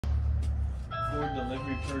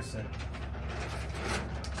delivery person.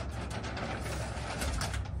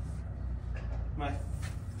 My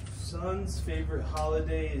son's favorite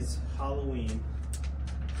holiday is Halloween.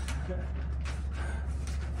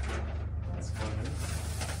 That's funny.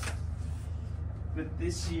 But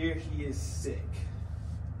this year he is sick.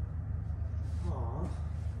 Aw,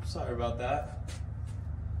 sorry about that.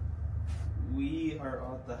 We are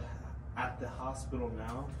at the hospital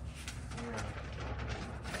now. Yeah.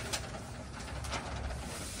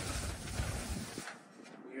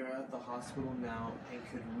 We are at the hospital now and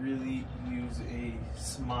could really use a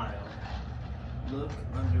smile. Look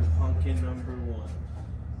under pumpkin number 1.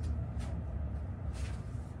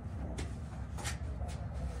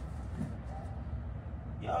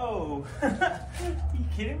 Yo! You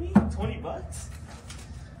kidding me? 20 bucks?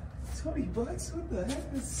 20 bucks? What the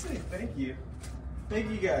heck? That's sick. Thank you. Thank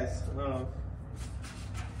you guys.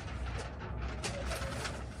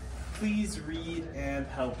 Please read and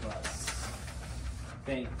help us.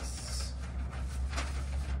 Thanks.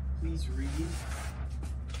 Please read.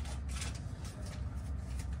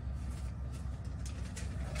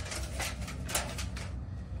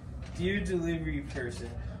 Dear delivery person,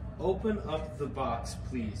 open up the box,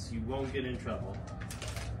 please. You won't get in trouble.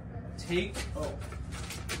 Take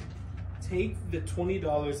the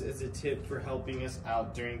 $20 as a tip for helping us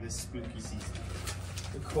out during this spooky season.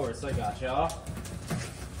 Of course, I got y'all.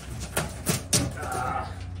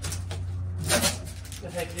 What the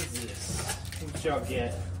heck is this? What y'all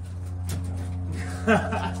get?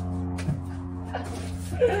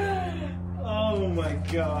 Oh my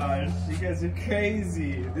gosh, you guys are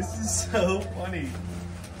crazy. This is so funny.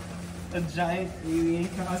 A giant alien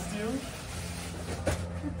costume?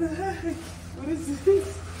 What the heck? What is this?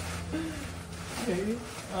 Okay,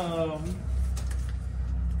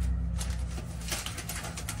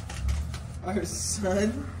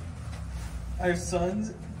 our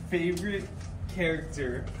son's favorite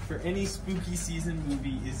character for any spooky season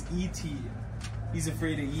movie is E.T. He's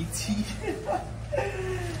afraid of E.T.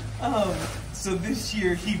 So this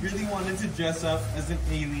year he really wanted to dress up as an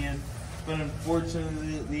alien, but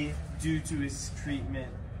unfortunately, due to his treatment,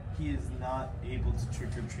 he is not able to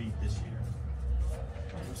trick or treat this year.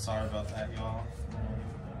 I'm sorry about that, y'all.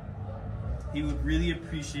 He would really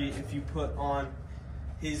appreciate if you put on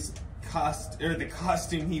his the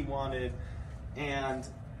costume he wanted and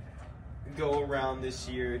go around this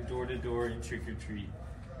year door to door and trick or treat.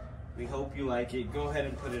 We hope you like it. Go ahead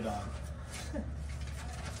and put it on.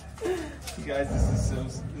 You guys,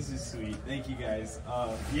 this is sweet. Thank you guys.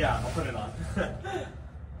 Yeah, I'll put it on.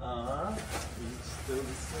 Just throw this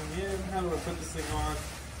thing in. How do I put this thing on?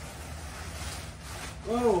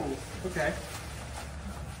 Whoa, okay.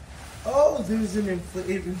 Oh, there's an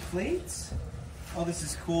it inflates? Oh, this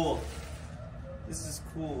is cool. This is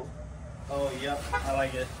cool. Oh, yep, I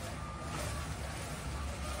like it.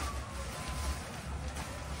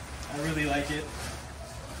 I really like it.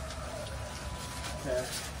 Okay.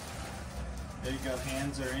 There you go,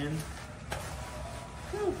 hands are in.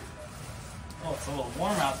 Whew. Oh, it's a little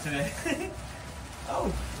warm out today.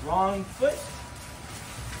 Oh, wrong foot.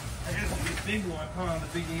 I got the big one, huh? The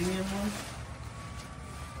big alien one.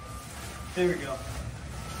 There we go.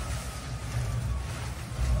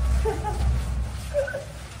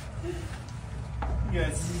 You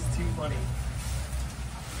guys, this is too funny.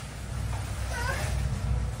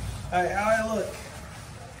 Alright, how I look?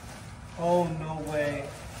 Oh, no way.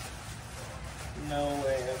 No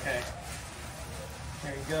way, okay.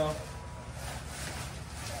 There you go.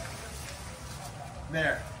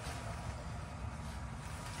 There.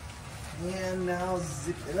 And now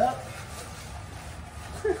zip it up.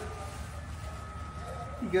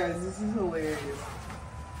 You guys, this is hilarious.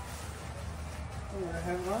 Oh, I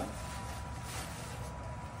have it on?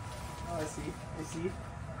 Oh, I see. I see.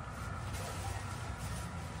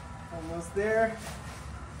 Almost there.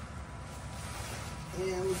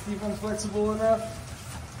 And let's see if I'm flexible enough.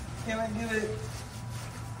 Can I get it?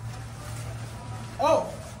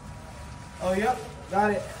 Oh! Oh, yep.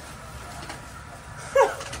 Got it.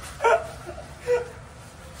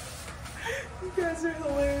 You guys are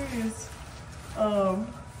hilarious.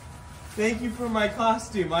 Thank you for my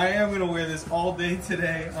costume. I am gonna wear this all day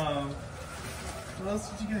today. What else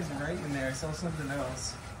did you guys write in there? I saw something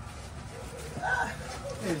else. Ah,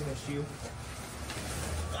 there's my shoe.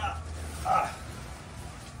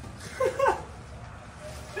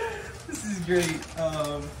 This is great.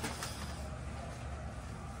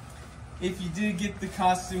 If you did get the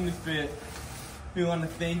costume to fit, we want to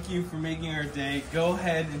thank you for making our day. Go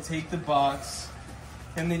ahead and take the box,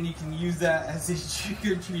 and then you can use that as a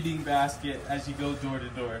trick-or-treating basket as you go door to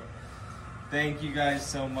door. Thank you guys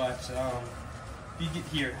so much. You get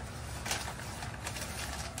here.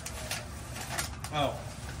 Oh,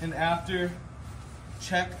 and after,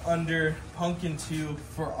 check under Pumpkin 2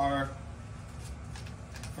 for our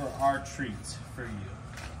treat for you.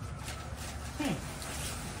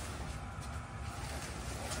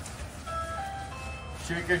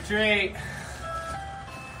 Trick or treat.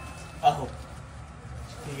 Oh,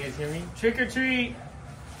 can you guys hear me? Trick or treat.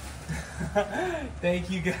 Thank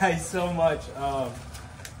you guys so much.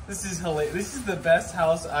 This is hilarious. This is the best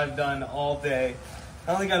house I've done all day.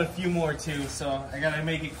 I only got a few more too, so I gotta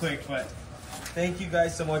make it quick, but thank you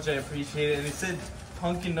guys so much. I appreciate it. And it said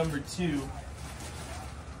pumpkin number 2.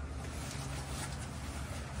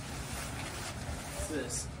 What's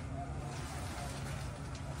this?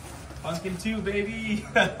 Pumpkin 2, baby.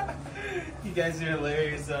 You guys are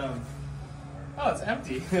hilarious. Oh, it's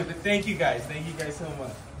empty. But thank you guys. Thank you guys so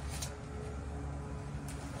much.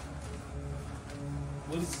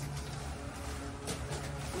 What is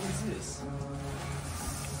this?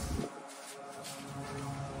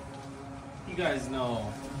 You guys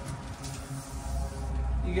know.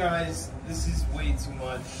 You guys, this is way too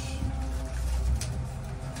much.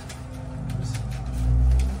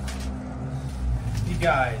 You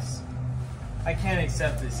guys, I can't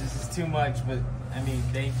accept this. This is too much, but I mean,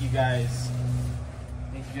 thank you guys.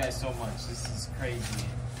 Thank you guys so much. This is crazy.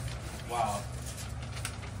 Wow.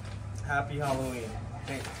 Happy Halloween.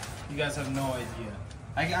 You guys have no idea.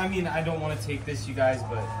 I mean, I don't want to take this, you guys,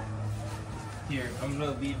 but here, I'm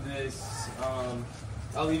gonna leave this.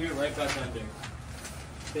 I'll leave it right back under.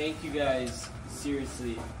 Thank you guys,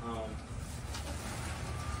 seriously.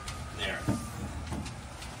 There.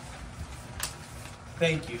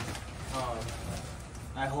 Thank you.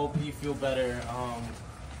 I hope you feel better.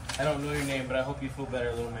 I don't know your name, but I hope you feel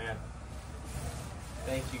better, little man.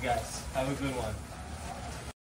 Thank you guys. Have a good one.